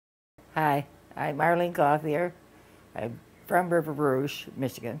Hi, I'm Arlene Gauthier. I'm from River Rouge,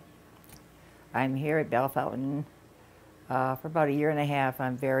 Michigan. I'm here at Belle Fountain for about a year and a half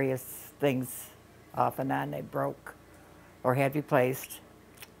on various things off and on. They broke or had replaced.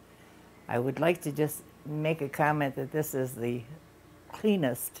 I would like to just make a comment that this is the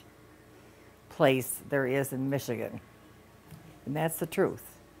cleanest place there is in Michigan. And that's the truth.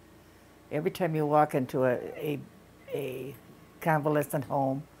 Every time you walk into a convalescent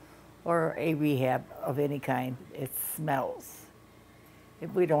home or a rehab of any kind, it smells.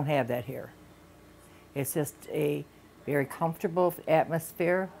 We don't have that here. It's just a very comfortable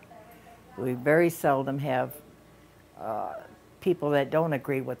atmosphere. We very seldom have people that don't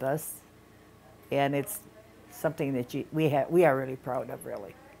agree with us, and it's something that we are really proud of,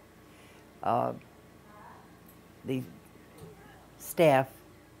 really. The staff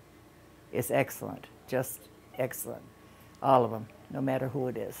is excellent, just excellent. All of them, no matter who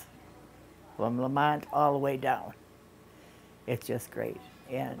it is. From Lamont all the way down. It's just great.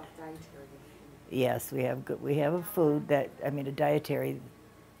 And yes, we have a food that, a dietary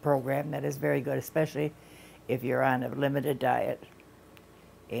program that is very good, especially if you're on a limited diet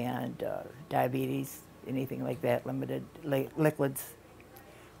and diabetes, anything like that, limited liquids.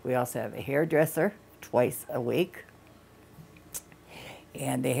 We also have a hairdresser twice a week.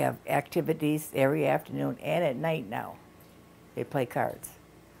 And they have activities every afternoon and at night now. They play cards.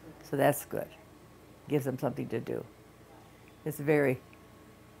 So that's good. Gives them something to do. It's a very,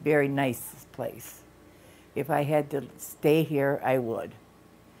 very nice place. If I had to stay here, I would.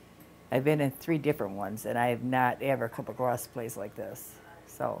 I've been in 3 different ones, and I have not ever come across a place like this.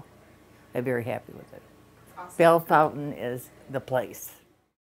 So I'm very happy with it. Awesome. Belle Fountain is the place.